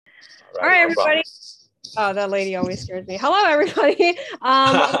All right, everybody. Oh, that lady always scares me. Hello, everybody.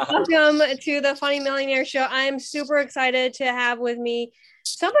 Welcome to the Funny Millionaire Show. I'm super excited to have with me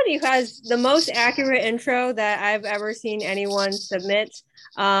somebody who has the most accurate intro that I've ever seen anyone submit.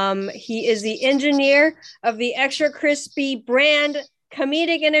 He is the engineer of the Extra Crispy brand,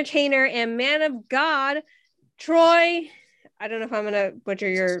 comedic entertainer, and man of God, Troy. I don't know if I'm going to butcher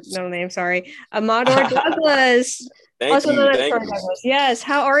your middle name. Sorry. Amador Douglas. Thank you. Douglas. Yes.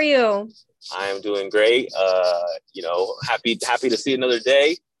 How are you? I am doing great. Happy to see another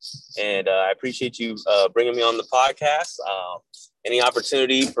day, and I appreciate you bringing me on the podcast. Any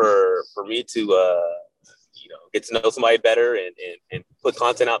opportunity for me to get to know somebody better and put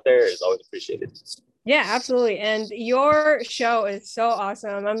content out there is always appreciated. Yeah, absolutely. And your show is so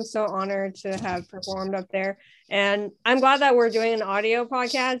awesome. I'm so honored to have performed up there. And I'm glad that we're doing an audio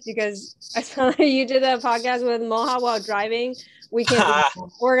podcast because I saw you did a podcast with Moha while driving. We can't.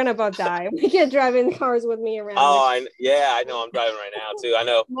 We're gonna both die. We can't drive in cars with me around. Oh, I know. I'm driving right now too. I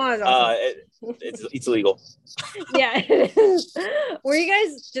know. Awesome. It's illegal. Yeah, it is. Were you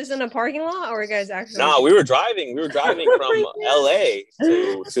guys just in a parking lot, or were you guys actually? No, we were driving. We were driving from LA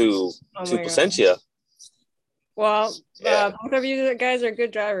to Placentia. Well, both of you guys are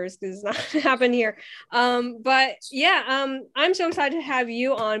good drivers because it's not happened here. I'm so excited to have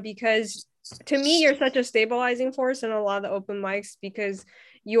you on because to me, you're such a stabilizing force in a lot of the open mics because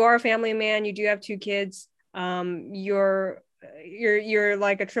you are a family man. You do have 2 kids. You're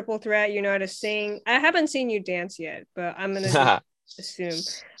like a triple threat. You know how to sing. I haven't seen you dance yet, but I'm gonna assume.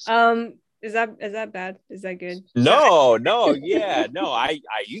 Is that bad? Is that good? No. I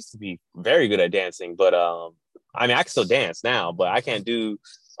used to be very good at dancing, but I mean, I can still dance now, but I can't do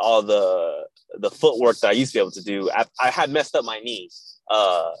all the footwork that I used to be able to do. I had messed up my knee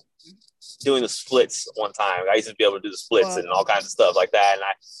doing the splits one time. I used to be able to do the splits and all kinds of stuff like that.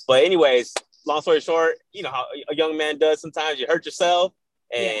 But anyways, long story short, you know how a young man does. Sometimes you hurt yourself,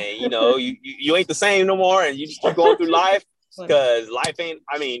 and you ain't the same no more, and you just keep going through life because life ain't.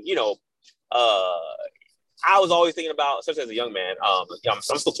 I mean, I was always thinking about, especially as a young man, I'm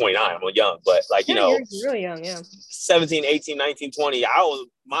still 29, I'm young, but you're really young, 17, 18, 19, 20,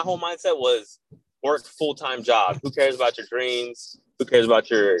 my whole mindset was work full-time job. Who cares about your dreams? Who cares about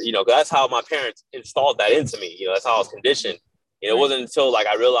your, that's how my parents installed that into me. That's how I was conditioned. It wasn't until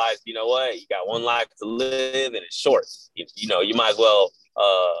I realized, you know what, you got one life to live and it's short. You might as well,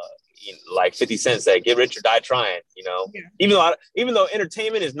 like 50 Cent said, get rich or die trying, even though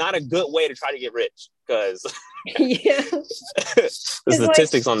entertainment is not a good way to try to get rich because the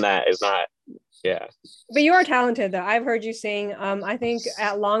statistics on that is not. Yeah. But you are talented though. I've heard you sing. I think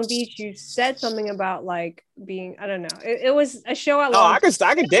at Long Beach you said something about being, I don't know. It was a show at Long Beach.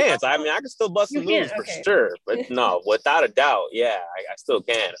 I can dance. I mean, I can still bust some moves for sure. But no, without a doubt, yeah, I still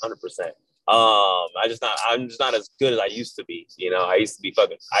can 100%. I'm just not as good as I used to be. I used to be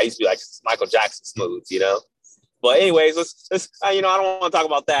like Michael Jackson smooth, But anyways, let's I don't want to talk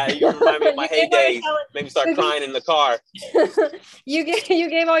about that. You remind me of my heydays. Make me start crying in the car. you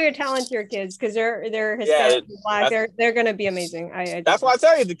gave all your talent to your kids because they're Hispanic, Black. They're gonna be amazing. That's why I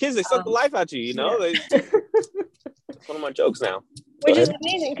tell you, the kids, they suck the life out you. It's one of my jokes now. Which is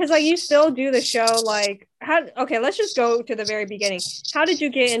amazing because you still do the show. Let's just go to the very beginning. How did you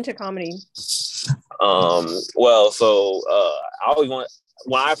get into comedy? I always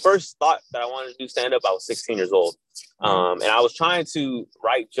when I first thought that I wanted to do stand-up, I was 16 years old. And I was trying to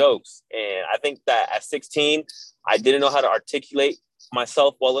write jokes. And I think that at 16, I didn't know how to articulate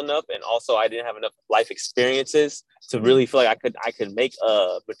myself well enough. And also I didn't have enough life experiences to really feel like I could make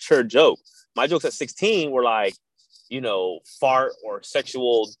a mature joke. My jokes at 16 were fart or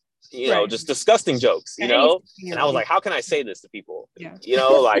sexual, just disgusting jokes, And I was like, how can I say this to people? Yeah.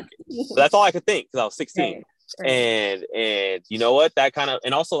 That's all I could think because I was 16. Right. And you know what, that kind of,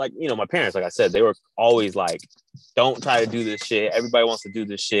 and also my parents, like I said, they were always like, don't try to do this shit. Everybody wants to do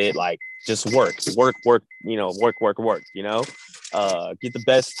this shit. Just work, work, work, get the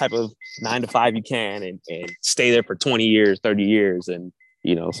best type of 9 to 5 you can and stay there for 20 years, 30 years. And,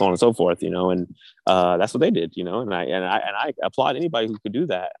 so on and so forth, and that's what they did, and I applaud anybody who could do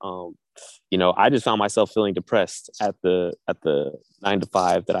that. I just found myself feeling depressed at the 9 to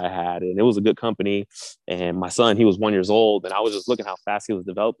 5 that I had, and it was a good company. And my son, he was 1 year old, and I was just looking how fast he was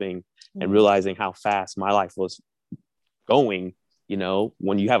developing and realizing how fast my life was going.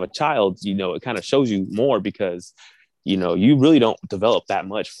 When you have a child, it kind of shows you more because, you really don't develop that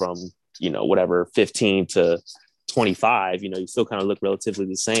much from, 15 to 25. You still kind of look relatively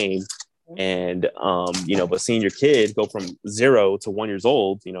the same. And but seeing your kid go from 0 to 1 year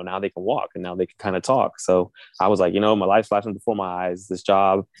old, now they can walk and now they can kind of talk. So I was like, my life's flashing before my eyes. This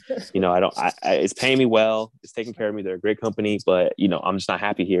job, it's paying me well, it's taking care of me, they're a great company, but I'm just not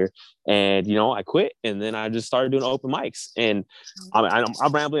happy here. And I quit, and then I just started doing open mics. And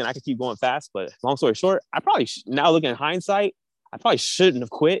I'm rambling, I could keep going fast, but long story short, I probably now looking in hindsight, I probably shouldn't have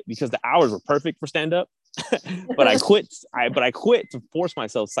quit because the hours were perfect for stand up. but I quit to force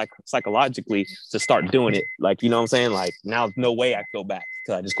myself psychologically to start doing it. Like, you know what I'm saying? Like, now no way I go back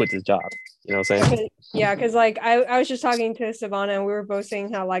because I just quit this job. You know what I'm saying? Yeah, because like I was just talking to Savannah, and we were both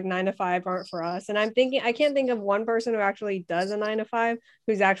saying how like 9 to 5 aren't for us. And I'm thinking, I can't think of one person who actually does a 9 to 5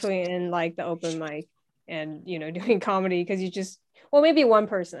 who's actually in like the open mic and doing comedy, because maybe one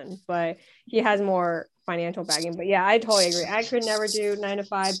person, but he has more financial backing. But yeah, I totally agree. I could never do 9 to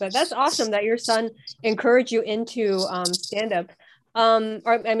 5, but that's awesome that your son encouraged you into stand-up,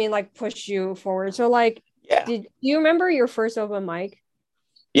 or I mean like pushed you forward. So like, yeah, do you remember your first open mic?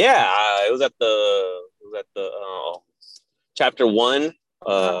 Yeah, it was at the Chapter One,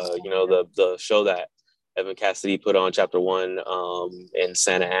 the show that Evan Cassidy put on, Chapter One, in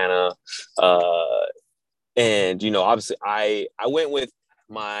Santa Ana. And obviously I went with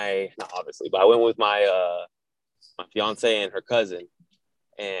my my fiance and her cousin.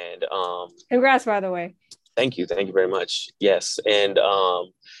 And congrats, by the way. Thank you very much. Yes. And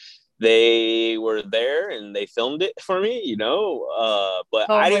they were there and they filmed it for me,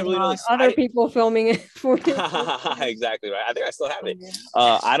 but I didn't really know other people filming it for you. Exactly right. I think I still have it.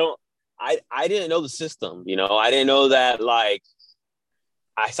 I didn't know the system, I didn't know that like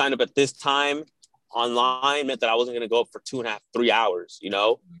I signed up at this time online meant that I wasn't going to go up for 2.5, 3 hours,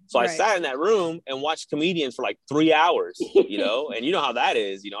 So right. I sat in that room and watched comedians for like 3 hours, and you know how that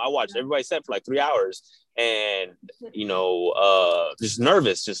is, I watched everybody set for like 3 hours, and, just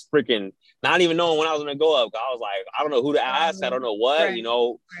nervous, just freaking not even knowing when I was going to go up. I was like, I don't know who to ask. I don't know what, right.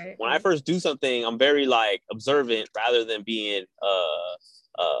 When I first do something, I'm very like observant rather than being,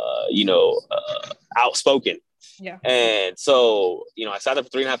 outspoken. Yeah. And so, I sat there for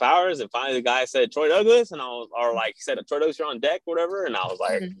 3.5 hours, and finally the guy said, Troy Douglas, and said, Troy Douglas, you're on deck, or whatever. And I was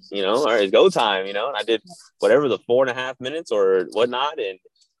like, all right, it's go time, and I did whatever, the 4.5 minutes or whatnot. And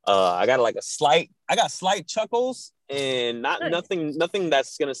I got slight chuckles, and nothing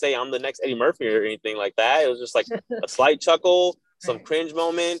that's going to say I'm the next Eddie Murphy or anything like that. It was just like a slight chuckle, some cringe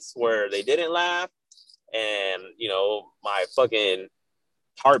moments where they didn't laugh, and, my fucking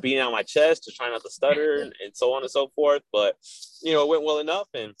heart beating out my chest to try not to stutter, and so on and so forth. But it went well enough,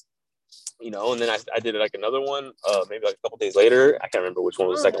 and and then I did like another one, maybe like a couple days later. I can't remember which one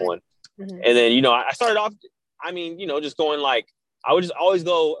was the second one. And then I started off, just going like, I would just always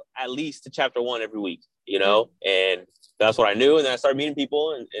go at least to Chapter One every week, and that's what I knew. And then I started meeting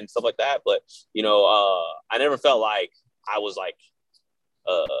people and stuff like that. But I never felt like I was like,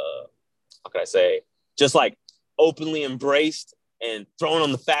 how can I say, just like openly embraced and thrown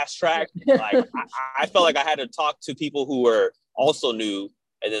on the fast track. Like I felt like I had to talk to people who were also new,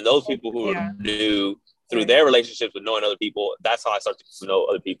 and then those people who were new through their relationships with knowing other people. That's how I started to know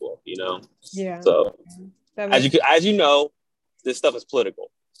other people, Yeah. So as you know, this stuff is political.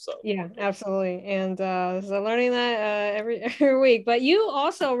 So yeah, absolutely. And so learning that every week. But you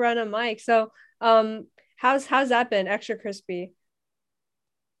also run a mic. So how's that been? Extra crispy.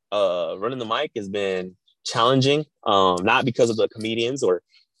 Running the mic has been challenging, not because of the comedians or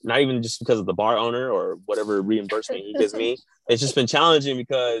not even just because of the bar owner or whatever reimbursement he gives me. It's just been challenging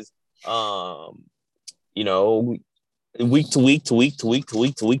because week to week,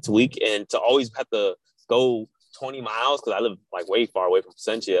 and to always have to go 20 miles because I live like way far away from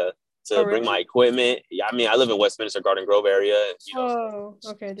Placentia to bring my equipment. Yeah, I mean, I live in Westminster, Garden Grove area, and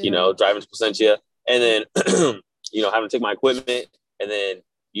driving to Placentia, and then having to take my equipment, and then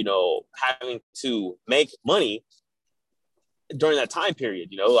having to make money during that time period.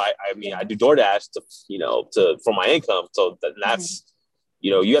 I do DoorDash to for my income. So that's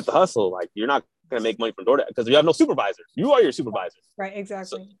you have to hustle. Like, you're not gonna make money from DoorDash because you have no supervisor. You are your supervisor. Right,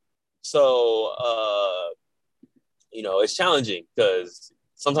 exactly. So it's challenging because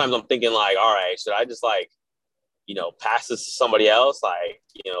sometimes I'm thinking like, all right, should I just like, pass this to somebody else? Like,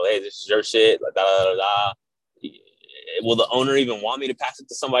 hey, this is your shit. Like, da da da da. Will the owner even want me to pass it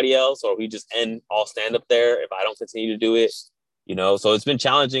to somebody else, or we just end all stand up there if I don't continue to do it? So it's been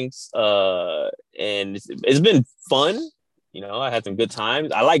challenging, and it's been fun. I had some good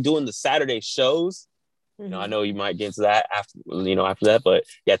times. I like doing the Saturday shows. I know you might get into that after that, but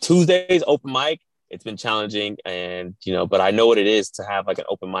yeah, Tuesdays open mic it's been challenging, and but I know what it is to have like an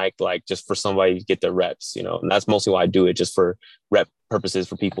open mic, like just for somebody to get their reps, and that's mostly why I do it, just for rep purposes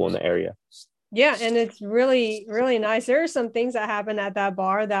for people in the area. Yeah, and it's really, really nice. There are some things that happen at that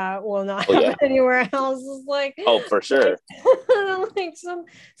bar that will not happen anywhere else. It's like, for sure. Like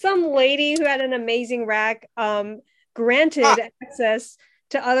some lady who had an amazing rack, granted access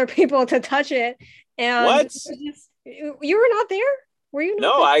to other people to touch it. And what? You were not there? Were you not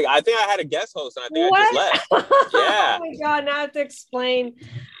No, there? I think I had a guest host, and I think I just left. Yeah. Oh my God, now I have to explain.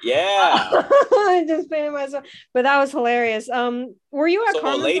 Yeah. I just painted myself. But that was hilarious. Were you at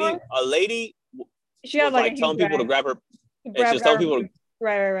Carmen's bar? A lady she had like telling people to grab her. And she was telling people to,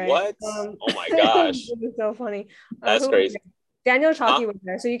 right. What? Oh my gosh. It was so funny. That's crazy. Danielle Chalky was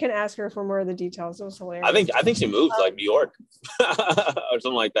there, so you can ask her for more of the details. It was hilarious. I think she moved to like New York or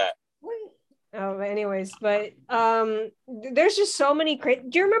something like that. Oh, anyways, but there's just so many crazy.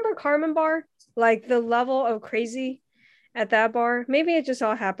 Do you remember Carmen Bar? Like the level of crazy at that bar? Maybe it just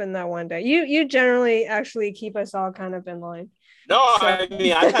all happened that one day. You generally actually keep us all kind of in line. No, so. I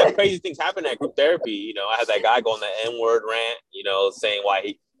mean, I've had crazy things happen at group therapy. I had that guy go on the N-word rant, saying why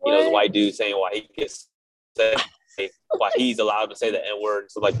he, the white dude saying why he gets say, why he's allowed to say the N-word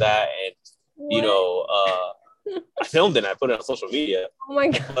and stuff like that. And, I filmed it and I put it on social media. Oh my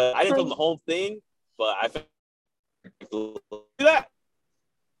God. But I didn't film the whole thing, but I filmed that.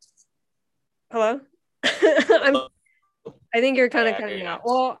 Hello? I think you're kind of cutting out.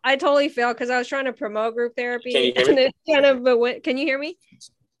 Well, I totally failed because I was trying to promote group therapy. Can you hear me? Can you hear me?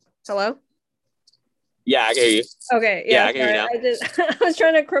 Hello? Yeah, I can hear you. Okay. Yeah, I can hear you now. I was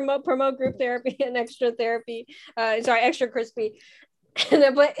trying to promote group therapy and extra therapy. Extra crispy.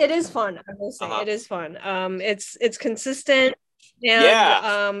 But it is fun. I will say it is fun. It's consistent.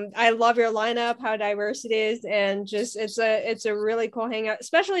 And I love your lineup, how diverse it is, and just it's a really cool hangout,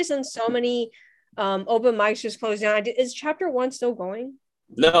 especially since so many open mics just closed down. Is chapter 1 still going?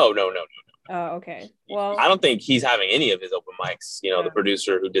 No. Oh, okay. Well, I don't think he's having any of his open mics, the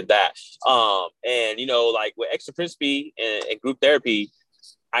producer who did that. And like with Extra Crispy and group therapy,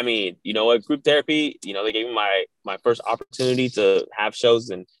 I mean, what group therapy, they gave me my first opportunity to have shows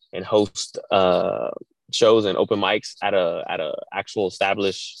and host shows and open mics at a actual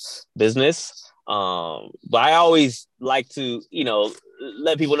established business. But I always like to,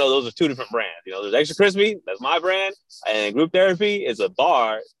 let people know those are two different brands. There's Extra Crispy, that's my brand, and group therapy is a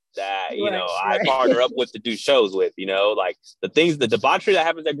bar that I partner up with to do shows with. Like the debauchery that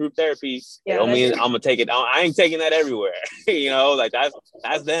happens at group therapy, it don't mean I'm gonna take it. I ain't taking that everywhere. Like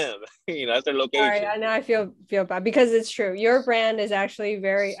that's them. That's their location. All right, I know I feel bad because it's true. Your brand is actually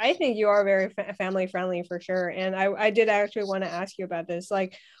I think you are very family friendly for sure. And I did actually want to ask you about this.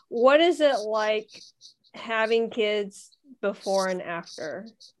 Like, what is it like having kids before and after?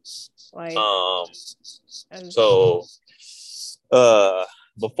 Like,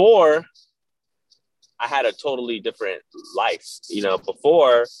 before I had a totally different life,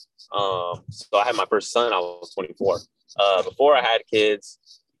 before, so I had my first son, I was 24. Before I had kids,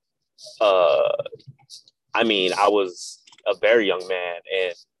 I mean, I was a very young man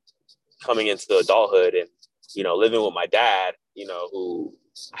and coming into adulthood and, living with my dad, who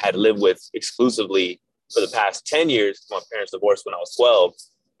I had lived with exclusively for the past 10 years. My parents divorced when I was 12.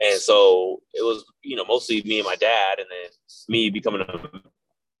 And so it was, mostly me and my dad, and then me becoming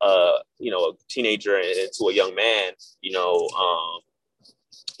a teenager into a young man,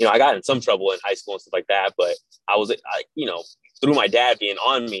 I got in some trouble in high school and stuff like that, but through my dad being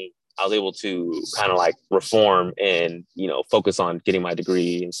on me, I was able to kind of like reform and, focus on getting my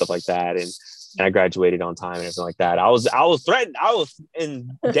degree and stuff like that. And I graduated on time and everything like that. I was threatened. I was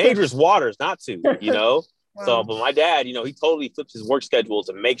in dangerous waters not to, Wow. So, but my dad, he totally flipped his work schedule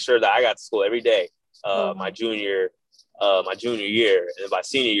to make sure that I got to school every day. My junior year, and then by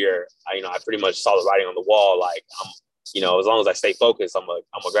senior year, I pretty much saw the writing on the wall. Like as long as I stay focused, I'm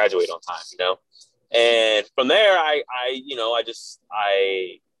gonna graduate on time. And from there, I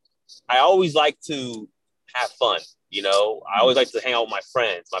always like to have fun. I always like to hang out with my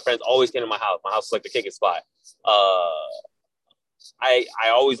friends. My friends always came to my house. My house is like the kicking spot. I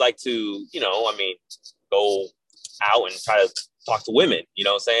always like to, go out and try to talk to women. You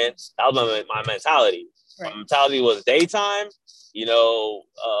know what I'm saying? That was my mentality. Right. My mentality was daytime. If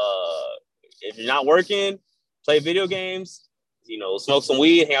you're not working, play video games. Smoke some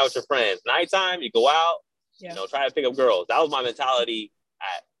weed, hang out with your friends. Nighttime, you go out. Yeah. Try to pick up girls. That was my mentality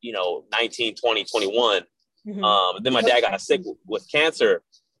at 19, 20, 21. Mm-hmm. Then my dad got sick with cancer,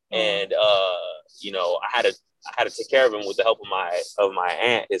 and I had to take care of him with the help of my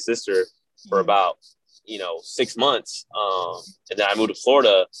aunt, his sister, for about 6 months. And then I moved to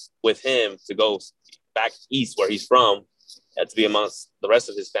Florida with him to go back east where he's from, to be amongst the rest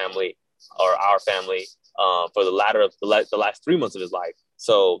of his family or our family for the last 3 months of his life.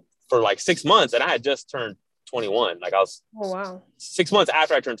 So for like 6 months, and I had just turned 21. Like I was 6 months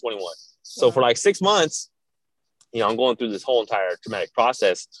after I turned 21. So for like 6 months, I'm going through this whole entire traumatic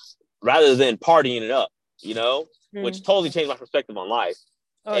process rather than partying it up, which totally changed my perspective on life.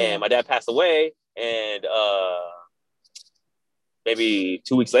 My dad passed away, and maybe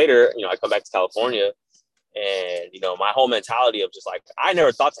 2 weeks later, I come back to California, and my whole mentality of just like, I never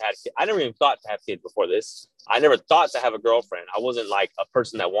even thought to have kids before this. I never thought to have a girlfriend. I wasn't like a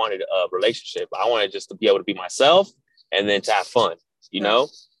person that wanted a relationship. I wanted just to be able to be myself and then to have fun,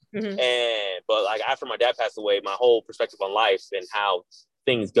 but like after my dad passed away, my whole perspective on life and how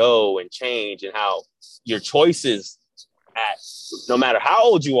things go and change, and how your choices no matter how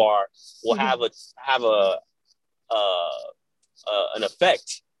old you are will have an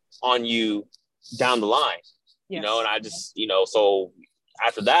effect on you down the line. And I just so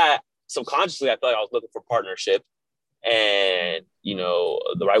after that, subconsciously I thought I was looking for partnership, and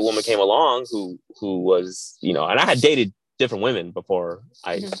the right woman came along who was and I had dated different women before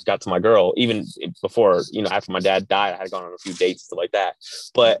I got to my girl. Even before, after my dad died, I had gone on a few dates and stuff like that.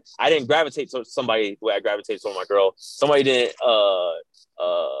 But I didn't gravitate to somebody the way I gravitated toward my girl. Somebody didn't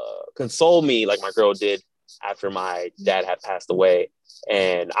console me like my girl did after my dad had passed away.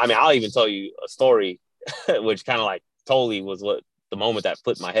 And I mean, I'll even tell you a story, which kind of like totally was what the moment that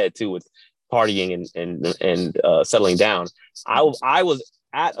flipped my head too, with partying and settling down. I was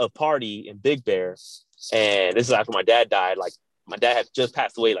at a party in Big Bear, and this is after my dad died. Like my dad had just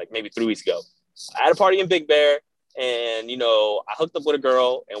passed away like maybe 3 weeks ago. I had a party in Big Bear, and I hooked up with a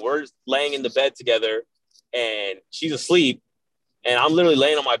girl, and we're just laying in the bed together, and she's asleep, and I'm literally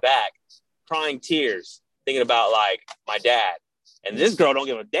laying on my back, crying tears, thinking about like my dad. And this girl don't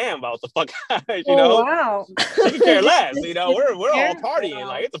give a damn about what the fuck, Wow. She could care less, we're all partying.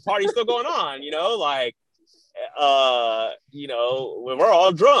 Like it's a party still going on, we're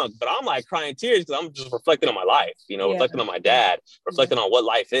all drunk, but I'm like crying tears because I'm just reflecting on my life, reflecting on my dad, reflecting on what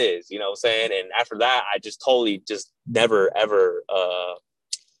life is, what I'm saying? And after that, I just totally just never, ever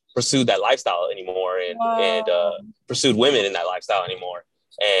pursued that lifestyle anymore, and pursued women in that lifestyle anymore.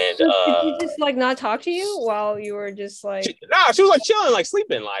 And did he just like not talk to you while you were just like? She was like chilling, like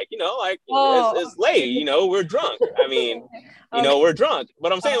sleeping, like it's late, we're drunk. I mean, we're drunk,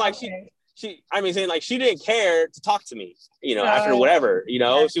 but I'm saying like she didn't care to talk to me, after whatever, she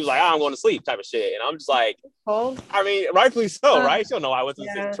was like, I'm going to sleep type of shit, and I'm just like, I mean, rightfully so, right? She don't know I went through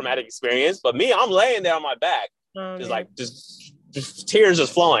this traumatic experience, but me, I'm laying there on my back, just tears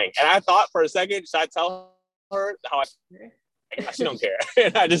just flowing, and I thought for a second, should I tell her how she don't care.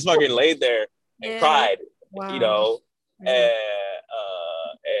 And I just fucking laid there and cried, and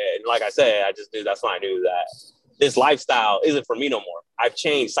like I said, I just knew, that's when I knew that this lifestyle isn't for me no more. I've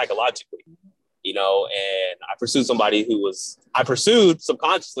changed psychologically, and I pursued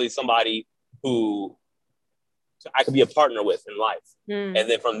subconsciously somebody who I could be a partner with in life. And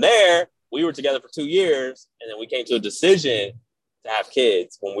then from there, we were together for 2 years, and then we came to a decision to have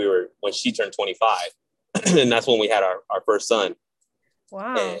kids when she turned 25. And that's when we had our first son.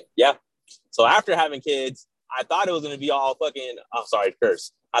 Wow. And so after having kids, I thought it was going to be all fucking, I'm sorry to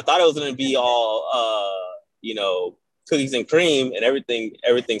curse. I thought it was going to be all, cookies and cream and everything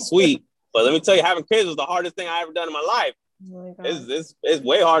sweet. But let me tell you, having kids was the hardest thing I ever done in my life. Oh my it's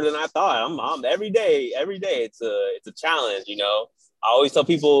way harder than I thought. I'm every day. It's a challenge. I always tell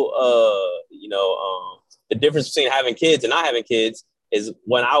people, the difference between having kids and not having kids is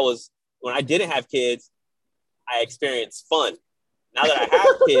when I didn't have kids, I experienced fun. Now that I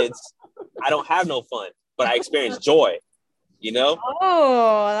have kids, I don't have no fun, but I experience joy,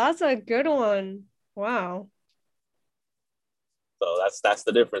 Oh, that's a good one. Wow. So that's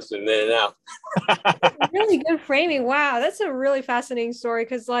the difference between then and now. Really good framing. Wow, that's a really fascinating story,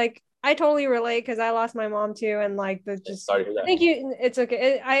 because like I totally relate, because I lost my mom too, and like sorry to hear that. Thank you. It's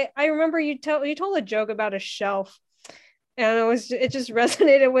okay. I remember you told a joke about a shelf, and it just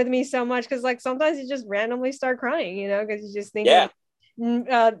resonated with me so much, because like sometimes you just randomly start crying, because you just think a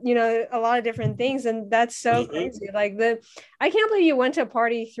lot of different things, and that's so crazy. Like I can't believe you went to a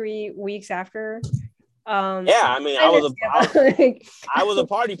party 3 weeks after. I mean, I was a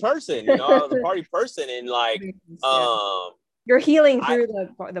party person, I was a party person, and like you're healing through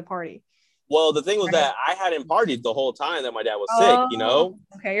the party. Well, the thing was that I hadn't partied the whole time that my dad was sick,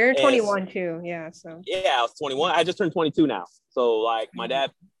 Okay, you're 21 too. Yeah, so I was 21. I just turned 22 now. So like my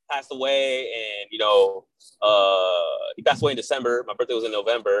dad passed away, and he passed away in December. My birthday was in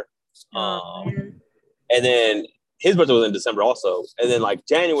November. And then his birthday was in December also. And then like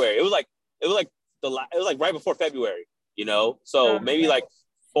January, it was like it was like right before February, you know, so maybe like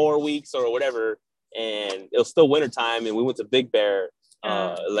 4 weeks or whatever, and it was still wintertime, and we went to Big Bear,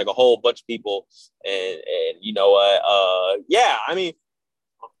 like a whole bunch of people, and you know what, yeah, I mean,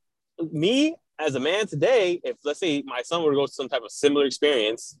 me as a man today, if let's say my son were to go through some type of similar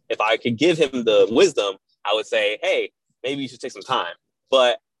experience, if I could give him the wisdom, I would say, hey, maybe you should take some time.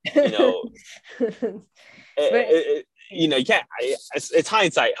 But you know, you know, you can't. It's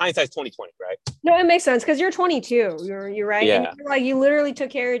hindsight. Hindsight's 2020, right? No, it makes sense because you're 22. You're right, yeah. And you're like you literally took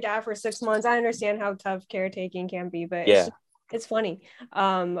care of your dad for 6 months. I understand how tough caretaking can be, but it's funny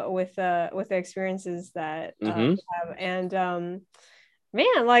with the experiences that we have. And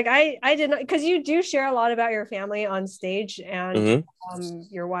man, like I did not, because you do share a lot about your family on stage, and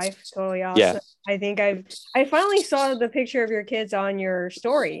your wife, totally awesome. Yeah. I think I finally saw the picture of your kids on your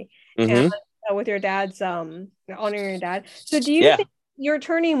story, and with your dad's honoring your dad. So do you think you're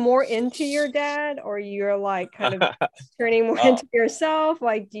turning more into your dad, or you're like kind of turning more into yourself?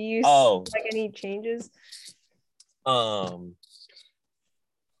 Like, do you see like any changes?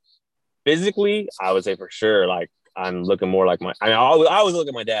 Physically, I would say for sure, like I'm looking more like I always look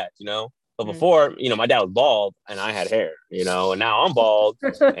at my dad, you know. But before, you know, my dad was bald and I had hair, you know, and now I'm bald,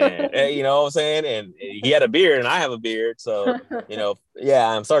 and you know what I'm saying? And he had a beard and I have a beard. So, you know, yeah,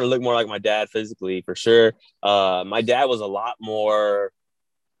 I'm starting to look more like my dad physically for sure. My dad was a lot more,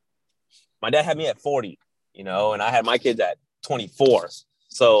 my dad had me at 40, you know, and I had my kids at 24.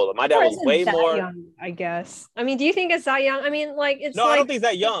 So my dad was way more young, I guess. I mean, do you think it's that young? I mean, like it's no, I don't think it's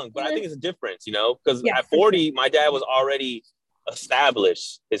that young, but I think it's a difference, you know, because at 40, my dad was already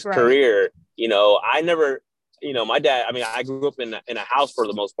established his career. You know, I never, you know, my dad, I mean, I grew up in a house for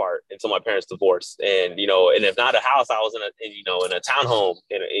the most part until my parents divorced. And, you know, and if not a house, I was in a townhome,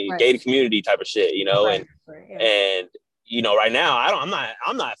 in a gated community type of shit, you know, and, you know, right now,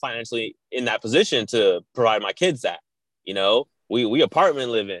 I'm not financially in that position to provide my kids that, you know, we apartment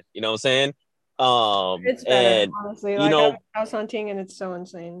living, you know what I'm saying? It's better, and, honestly. Like, you know, house hunting, and it's so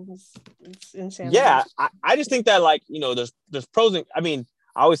insane. It's insane. Yeah, I just think that, like, you know, there's pros and, I mean,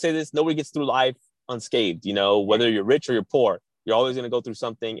 I always say this: nobody gets through life unscathed. You know, whether you're rich or you're poor, you're always gonna go through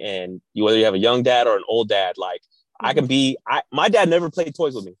something. And whether you have a young dad or an old dad, like my dad never played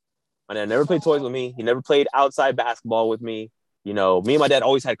toys with me. My dad never played toys with me. He never played outside basketball with me. You know, me and my dad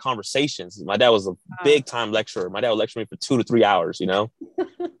always had conversations. My dad was a big time lecturer. My dad would lecture me for 2 to 3 hours, you know,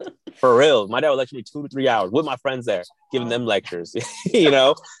 for real. My dad would lecture me 2 to 3 hours with my friends there, giving them lectures, you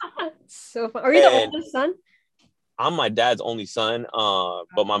know. So fun. Are you the oldest son? I'm my dad's only son.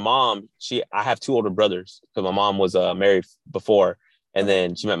 But my mom, I have 2 older brothers because my mom was married before. And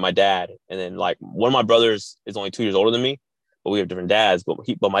then she met my dad. And then, like, one of my brothers is only 2 years older than me, but we have different dads.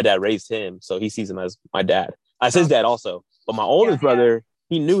 But my dad raised him, so he sees him as my dad. As his dad also. But my oldest brother,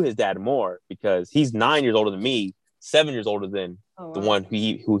 he knew his dad more because he's 9 years older than me, 7 years older than the one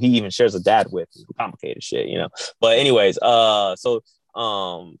who he even shares a dad with. Complicated shit, you know. But anyways, like,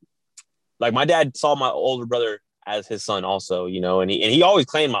 my dad saw my older brother as his son also, you know, and he always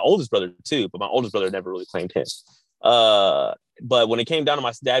claimed my oldest brother too, but my oldest brother never really claimed him. But when it came down to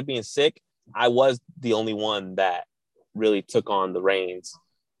my dad being sick, I was the only one that really took on the reins,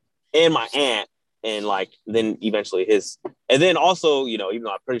 and my aunt. And, like, then eventually and then also, you know, even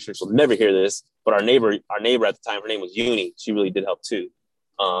though I'm pretty sure she'll never hear this, but our neighbor at the time, her name was Uni. She really did help too.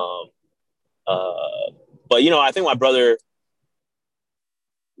 But, you know, I think my brother,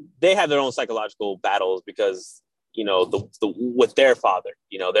 they have their own psychological battles because, you know, with their father,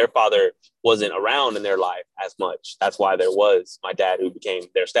 you know, their father wasn't around in their life as much. That's why there was my dad who became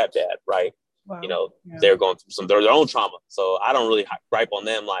their stepdad, right? Wow. You know, they're going through their own trauma. So I don't really gripe on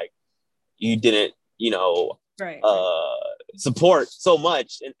them, like, you didn't, you know, support so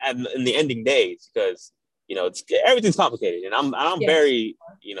much in the ending days, because, you know, everything's complicated, and I'm very,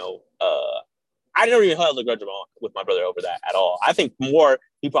 you know, I never even held a grudge with my brother over that at all. I think more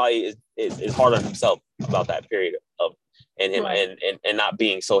he probably is hard on himself about that period of and him and not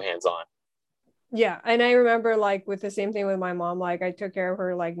being so hands on. Yeah, and I remember, like, with the same thing with my mom, like, I took care of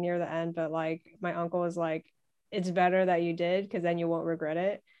her, like, near the end, but, like, my uncle was like, it's better that you did because then you won't regret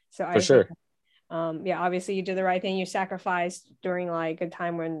it. So for sure. Obviously you did the right thing. You sacrificed during, like, a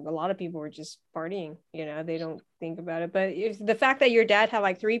time when a lot of people were just partying, you know, they don't think about it. But the fact that your dad had,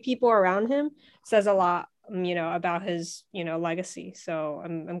 like, 3 people around him says a lot, you know, about his, you know, legacy. So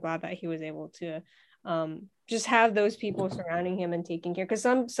I'm glad that he was able to just have those people surrounding him and taking care. Because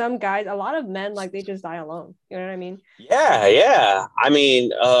some guys, a lot of men, like, they just die alone. You know what I mean? Yeah. I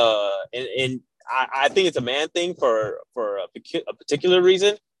mean, and I think it's a man thing for a particular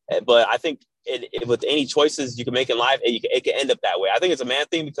reason, but I think with any choices you can make in life, it can end up that way. I think it's a man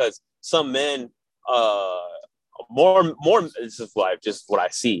thing because some men uh more it's just what I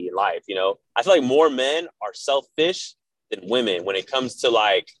see in life, you know. I feel like more men are selfish than women when it comes to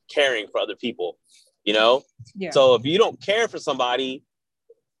like caring for other people, you know. Yeah. So if you don't care for somebody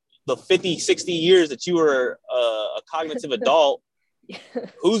the 50, 60 years that you were a cognitive adult,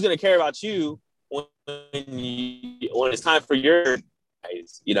 who's going to care about you when when it's time for your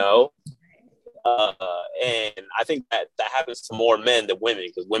guys, you know? Uh, and I think that happens to more men than women,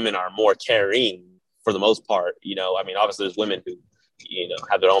 because women are more caring for the most part. You know, I mean, obviously there's women who, you know,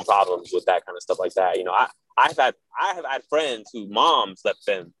 have their own problems with that kind of stuff like that. You know, I have had friends who moms left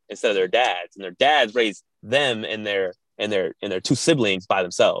them instead of their dads, and their dads raised them and their two siblings by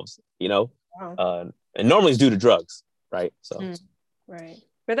themselves. You know, Wow. and normally it's due to drugs, right? So. Right.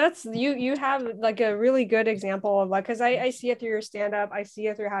 But that's you have like a really good example of like, because I see it through your stand-up, I see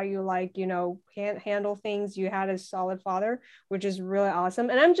it through how you like, you know, can't handle things. You had a solid father, which is really awesome.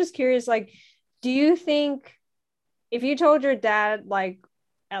 And I'm just curious, like, do you think if you told your dad like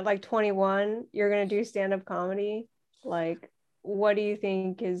at like 21 you're gonna do stand-up comedy, like what do you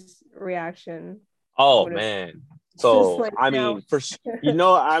think his reaction Oh would have man. just So like I now? mean,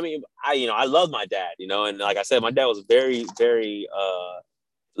 I mean, I love my dad, you know, and like I said, my dad was very, very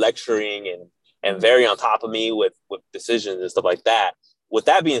lecturing and very on top of me with decisions and stuff like that. With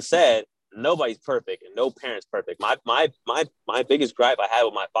that being said, nobody's perfect and no parent's perfect. My biggest gripe I had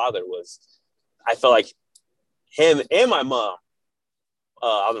with my father was I felt like him and my mom.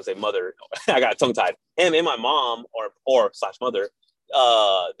 I was gonna say mother. I got tongue tied. Him and my mom or slash mother.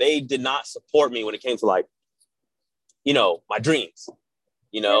 They did not support me when it came to like, you know, my dreams.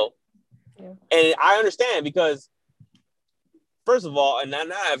 You know, Yeah. and I understand because first of all, and now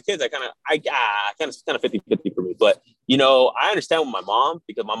I have kids, I kind of 50-50 for me. But you know, I understand with my mom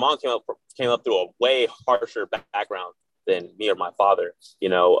because my mom came up through a way harsher background than me or my father. You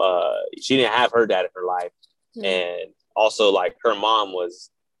know, she didn't have her dad in her life, and also like her mom was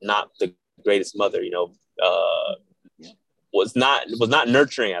not the greatest mother. You know, was not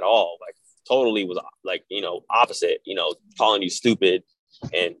nurturing at all. Like totally was like, you know, opposite. You know, calling you stupid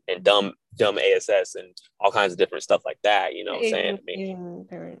and dumb ass and all kinds of different stuff like that, you know, saying to me. Asian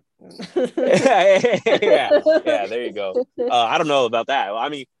parent. Yeah, there you go. I don't know about that. I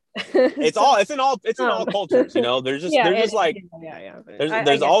mean, it's in all cultures, you know. There's just like there's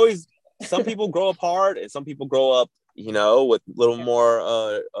get always some people grow apart and some people grow up, you know, with a little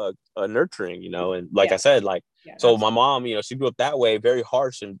more nurturing, you know. And like I said, like so my mom, you know, she grew up that way, very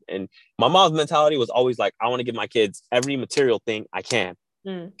harsh, and my mom's mentality was always like, I want to give my kids every material thing I can,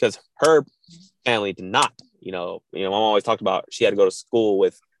 because her family did not, you know, my mom always talked about she had to go to school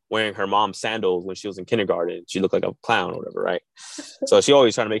with wearing her mom's sandals when she was in kindergarten. She looked like a clown or whatever, right? So she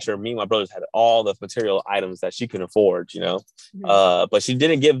always trying to make sure me and my brothers had all the material items that she could afford, you know. But she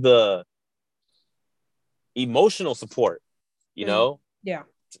didn't give the emotional support, you know. Yeah.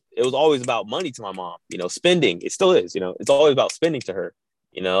 It was always about money to my mom, you know, spending. It still is, you know, it's always about spending to her,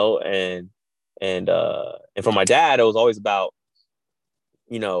 you know. And for my dad, it was always about,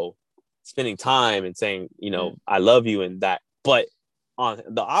 you know, spending time and saying, you know, I love you and that. But on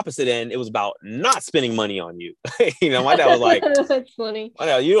the opposite end, it was about not spending money on you. You know, my dad was like, that's funny. My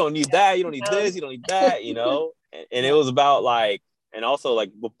dad, you don't need that, you don't need this, you don't need that, you know. And it was about like, and also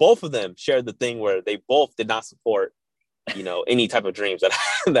like both of them shared the thing where they both did not support, you know, any type of dreams that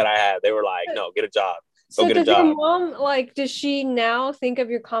that I had. They were like, no, get a job. Go So get a does your job. mom like, does she now think of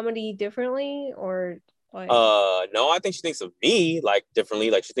your comedy differently or like? No, I think she thinks of me like differently.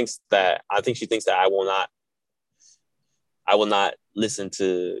 Like she thinks that I will not listen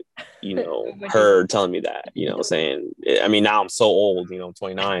to, you know, her telling me that, you know, saying, I mean, now I'm so old, you know, I'm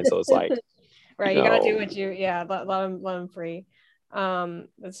 29. So it's like, right. You gotta do what you, let them free.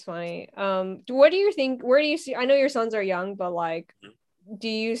 That's funny. What do you think, where do you see, I know your sons are young, but like, do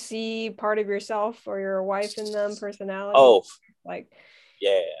you see part of yourself or your wife in them personality? Oh, like,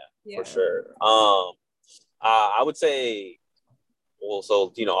 yeah, for sure. I would say, well,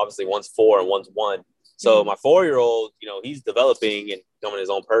 so, you know, obviously one's 4 and one's 1. So my 4-year-old, you know, he's developing and becoming his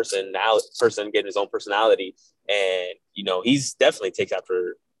own person now, getting his own personality. And, you know, he's definitely takes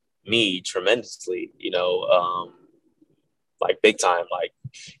after me tremendously, you know, like big time. Like,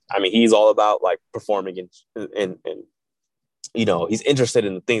 I mean, he's all about like performing and you know, he's interested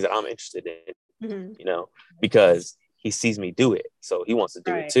in the things that I'm interested in, you know, because he sees me do it. So he wants to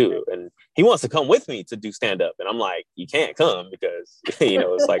do it too. And he wants to come with me to do stand up. And I'm like, you can't come because, you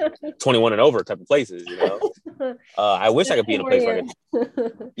know, it's like 21 and over type of places, you know. I wish I could be in a place where I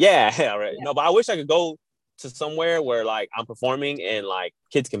could. Yeah, right. No, but I wish I could go to somewhere where like I'm performing and like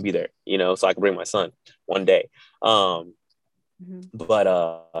kids can be there, you know, so I can bring my son one day. But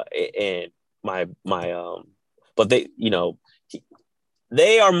and but they,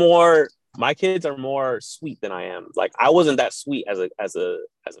 they are more, my kids are more sweet than I am. Like I wasn't that sweet as a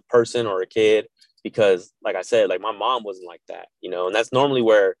person or a kid, because like I said, like my mom wasn't like that, and that's normally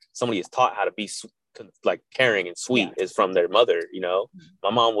where somebody is taught how to be like caring and sweet, is from their mother.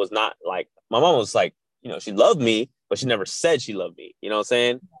 My mom was not like, my mom was like, she loved me, but she never said she loved me. You know what I'm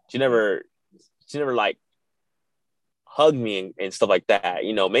saying? She never like hugged me and stuff like that.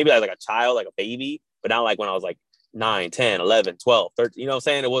 Maybe like a child, like a baby, but not like when I was like 9, 10, 11, 12, 13. You know what I'm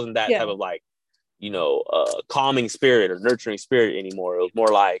saying? It wasn't that type of like, calming spirit or nurturing spirit anymore. It was more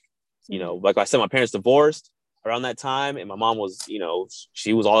like, like I said, my parents divorced around that time, and my mom was,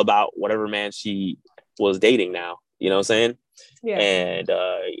 she was all about whatever man she was dating now. You know what I'm saying? Yeah.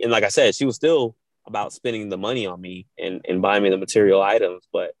 And like I said, she was still about spending the money on me and buying me the material items,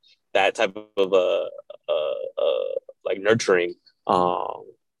 but that type of like nurturing, it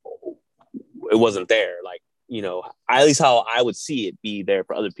wasn't there. Like, at least how I would see it be there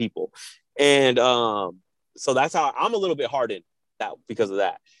for other people. And so that's how I'm a little bit hardened that because of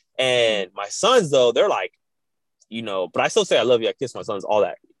that. And my sons, though, they're like, but I still say I love you. I kiss my sons, all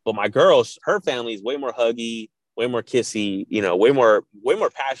that. But my girl, her family is way more huggy, way more kissy, way more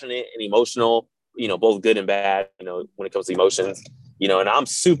passionate and emotional, both good and bad, when it comes to emotions, and I'm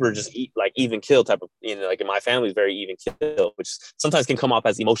super just like even kill type of, like in my family is very even kill, which sometimes can come off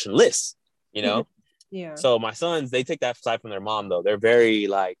as emotionless, Yeah. So my sons, they take that side from their mom, though. They're very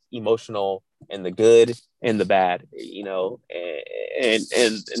like emotional in the good and the bad, and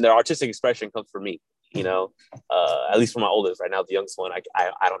their artistic expression comes from me, at least for my oldest. Right now, the youngest one, I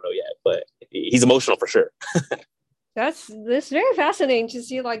don't know yet, but he's emotional for sure. That's very fascinating to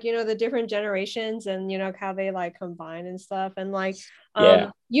see, like, the different generations and, how they like combine and stuff. And like,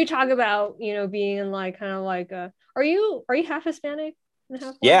 you talk about, being in like, kind of like, are you half Hispanic?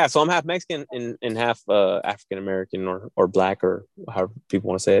 Yeah, so I'm half Mexican and half African American or black, or however people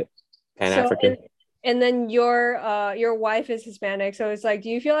want to say it, Pan African. So, and then your wife is Hispanic, so it's like, do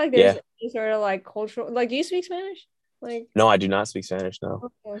you feel like there's any sort of like cultural, like, do you speak Spanish? Like, no, I do not speak Spanish. No.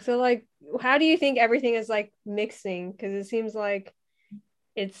 Okay. So like, how do you think everything is like mixing? Because it seems like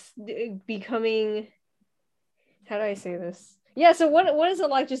it's becoming. How do I say this? Yeah. So what is it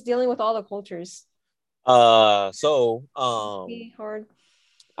like just dealing with all the cultures? So Hard.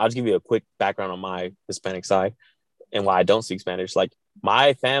 I'll just give you a quick background on my Hispanic side and why I don't speak Spanish. Like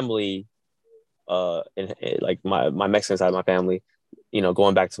my family, and like my Mexican side of my family,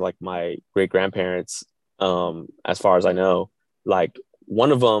 going back to like my great grandparents, as far as I know, like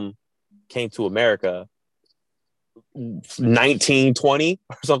one of them came to America 1920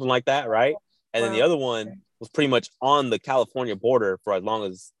 or something like that, right? And then the other one was pretty much on the California border for as long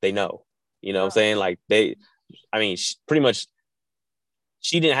as they know. You know what I'm saying? Like pretty much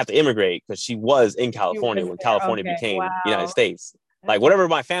she didn't have to immigrate because she was in California when California became United States. Like whatever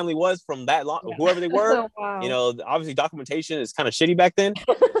my family was from that long, whoever they were, obviously documentation is kind of shitty back then,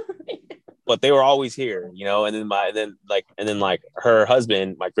 but they were always here, and then her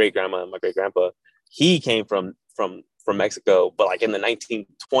husband, my great grandma and my great grandpa, he came from Mexico, but like in the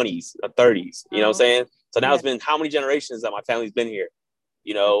 1920s or 30s, you know what I'm saying? So now it's been how many generations that my family's been here,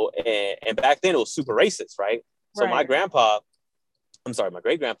 and back then it was super racist, right? So my great grandpa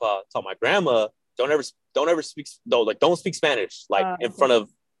taught my grandma, don't ever speak, don't speak Spanish, like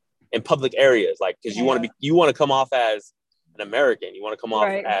in public areas, like, because you want to come off as an American, you want to come off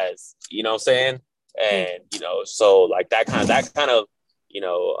as, you know what I'm saying? And so like that kind of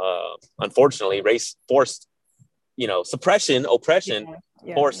unfortunately race forced, oppression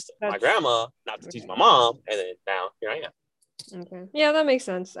forced my grandma not to teach my mom, and then now here I am. Okay. Yeah, that makes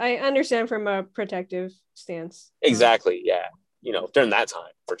sense. I understand from a protective stance. Exactly. Yeah. During that time,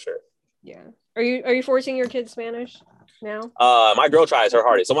 for sure. Yeah. Are you forcing your kids Spanish now? My girl tries her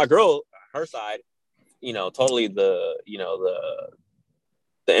hardest. So my girl, her side, totally the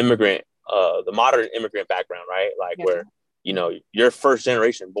immigrant, the modern immigrant background, right? Like where, you're first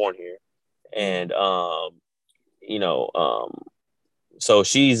generation born here. And, so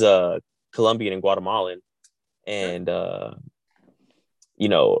she's Colombian and Guatemalan. And,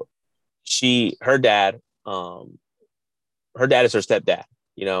 her dad is her stepdad.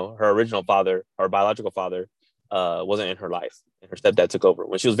 Her original father, her biological father, wasn't in her life, and her stepdad took over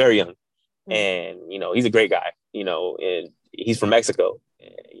when she was very young. And he's a great guy. And he's from Mexico.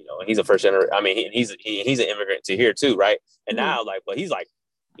 And, and he's a first generation. I mean, he's an immigrant to here too, right? And now, like, but he's like,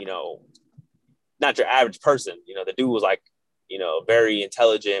 not your average person. The dude was like, very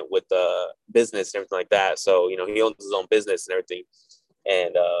intelligent with business and everything like that. So he owns his own business and everything,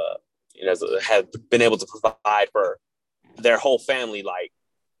 and has been able to provide for their whole family, like,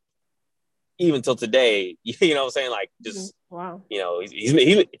 even till today, you know what I'm saying? Like, just, wow. you know,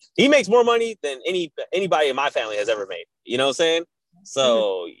 he makes more money than anybody in my family has ever made. You know what I'm saying?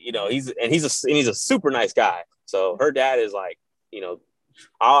 So, you know, he's a super nice guy. So her dad is like, you know,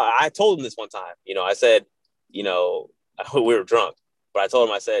 I told him this one time, you know, I said, you know, we were drunk, but I told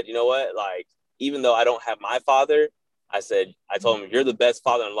him, I said, you know what, like, even though I don't have my father, I told him, you're the best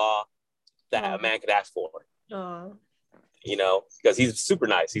father-in-law that a man could ask for. You know, because he's super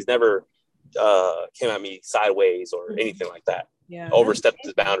nice. He's never came at me sideways or anything like that. Yeah. Overstepped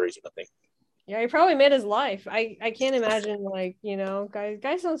his boundaries or nothing. Yeah, he probably made his life. I can't imagine, like, you know,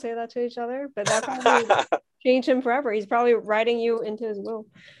 guys don't say that to each other, but that probably changed him forever. He's probably writing you into his will.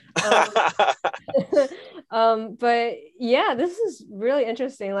 But yeah, this is really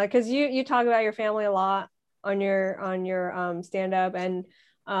interesting. Like, because you talk about your family a lot on your stand up, and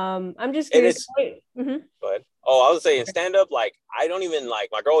I'm just curious. But I was saying stand up, like, I don't even, like,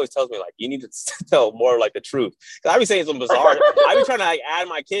 my girl always tells me, like, you need to tell more like the truth, because I be saying some bizarre. I be trying to, like, add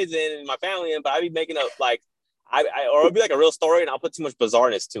my kids in and my family in, but I be making up, like, or it'll be like a real story and I'll put too much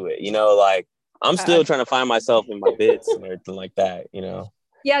bizarreness to it, you know, like I'm still trying to find myself in my bits and everything like that, you know.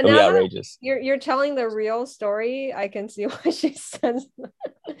 Yeah, it'll now outrageous. You're telling the real story. I can see why she says that.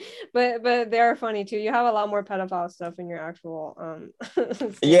 but they're funny too. You have a lot more pedophile stuff in your actual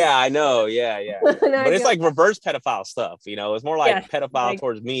yeah, I know. Yeah. But it's like reverse pedophile stuff, you know. It's more like pedophile like,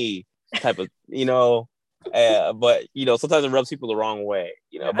 towards me type of, you know. But you know, sometimes it rubs people the wrong way,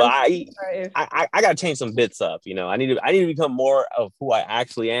 you know. But I gotta change some bits up, you know. I need to become more of who I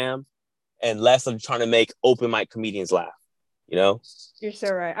actually am and less of trying to make open mic comedians laugh. You know, you're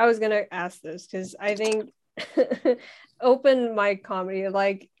so right. I was gonna ask this because I think open mic comedy,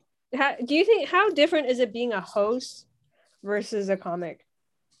 like, do you think, how different is it being a host versus a comic?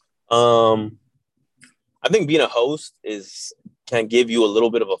 I think being a host can give you a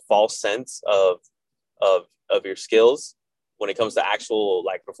little bit of a false sense of your skills when it comes to actual,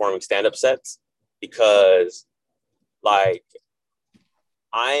 like, performing stand-up sets, because, like,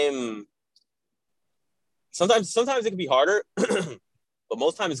 sometimes it can be harder, but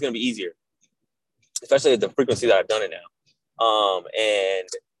most times it's going to be easier, especially at the frequency that I've done it now. And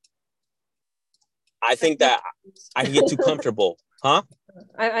I think that I can get too comfortable. Huh?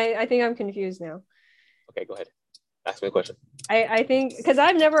 I think I'm confused now. Okay, go ahead. Ask me a question. I think, because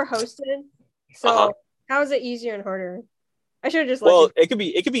I've never hosted, so how is it easier and harder? I should have just it could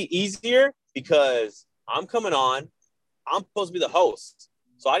be easier because I'm coming on. I'm supposed to be the host.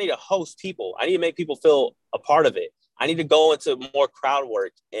 So I need to host people. I need to make people feel a part of it. I need to go into more crowd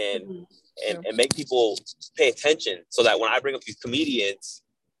work and make people pay attention, so that when I bring up these comedians,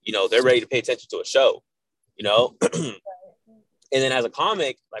 you know, they're ready to pay attention to a show, you know. And then as a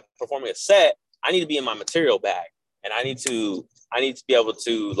comic, like, performing a set, I need to be in my material bag, and I need to be able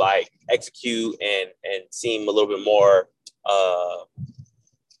to, like, execute and seem a little bit more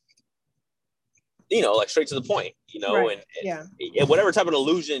you know, like, straight to the point, you know, and whatever type of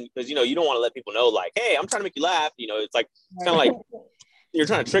illusion, because, you know, you don't want to let people know, like, hey, I'm trying to make you laugh. You know, it's like kind of like you're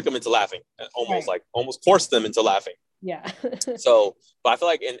trying to trick them into laughing, almost like almost force them into laughing. Yeah. So, but I feel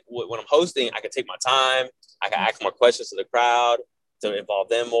like when I'm hosting, I can take my time. I can ask more questions to the crowd to involve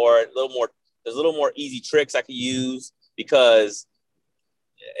them more. There's a little more easy tricks I can use, because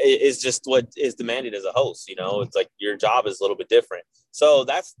it's just what is demanded as a host. You know, it's like your job is a little bit different. So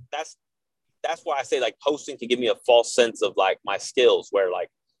that's why I say, like, hosting can give me a false sense of, like, my skills, where, like,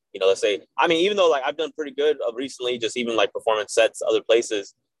 you know, let's say, I mean, even though, like, I've done pretty good recently, just even, like, performance sets other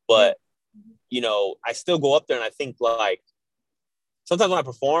places, but, you know, I still go up there and I think, like, sometimes when I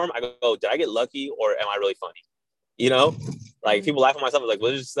perform, I go, did I get lucky, or am I really funny? You know, like, people laugh at myself, like,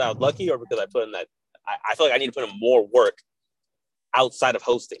 well, just sound lucky, or because I put in that, I feel like I need to put in more work outside of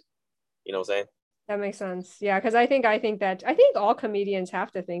hosting. You know what I'm saying? That makes sense. Yeah, because I think all comedians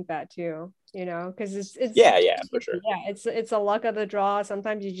have to think that too, you know, because it's yeah, for sure. Yeah, it's a luck of the draw.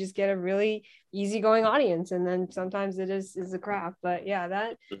 Sometimes you just get a really easygoing audience, and then sometimes it is a craft. But yeah,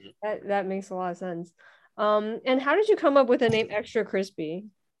 that makes a lot of sense. And how did you come up with the name Extra Crispy?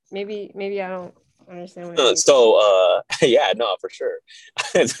 Maybe I don't understand what it means. So yeah, no, for sure.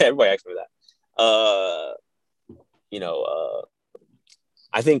 Everybody asks me that. You know,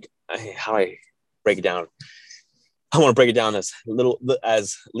 I think how I break it down. I want to break it down as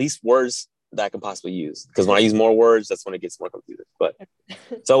least words that I can possibly use, because when I use more words, that's when it gets more confusing. But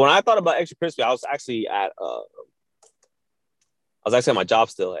so when I thought about Extra Crispy, I was actually at my job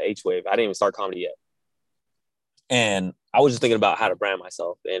still at H-Wave. I didn't even start comedy yet, and I was just thinking about how to brand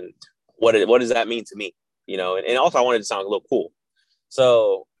myself and what does that mean to me, you know. And also I wanted to sound a little cool,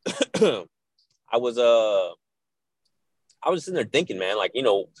 so I was sitting there thinking, man, like, you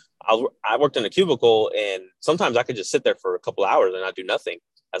know, I worked in a cubicle, and sometimes I could just sit there for a couple hours and not do nothing,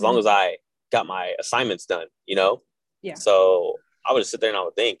 as long as I got my assignments done, you know? Yeah. So I would just sit there and I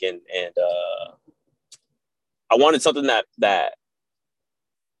would think, and I wanted something that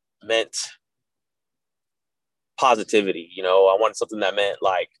meant positivity, you know? I wanted something that meant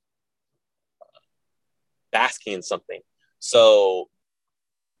like basking in something. So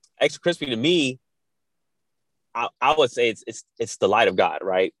extra crispy to me, I would say it's the light of God,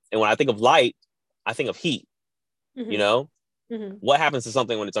 right? And when I think of light, I think of heat. You know, what happens to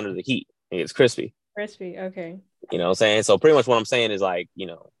something when it's under the heat? It's crispy. Crispy, okay. You know what I'm saying? So pretty much what I'm saying is like, you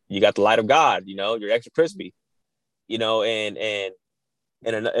know, you got the light of God. You know, you're extra crispy. You know, and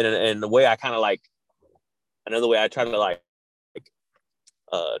the way I kind of like, another way I try to like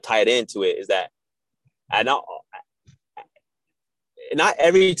tie it into it is that I know not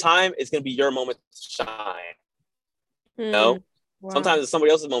every time it's gonna be your moment to shine. You know, sometimes it's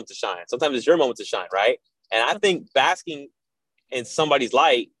somebody else's moment to shine. Sometimes it's your moment to shine, right? And I think basking in somebody's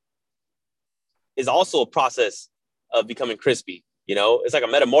light is also a process of becoming crispy. You know, it's like a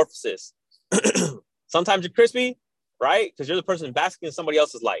metamorphosis. Sometimes you're crispy, right? Because you're the person basking in somebody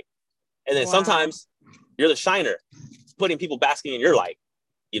else's light. And then sometimes you're the shiner, putting people basking in your light,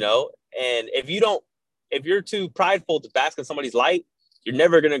 you know? And if you're too prideful to bask in somebody's light, you're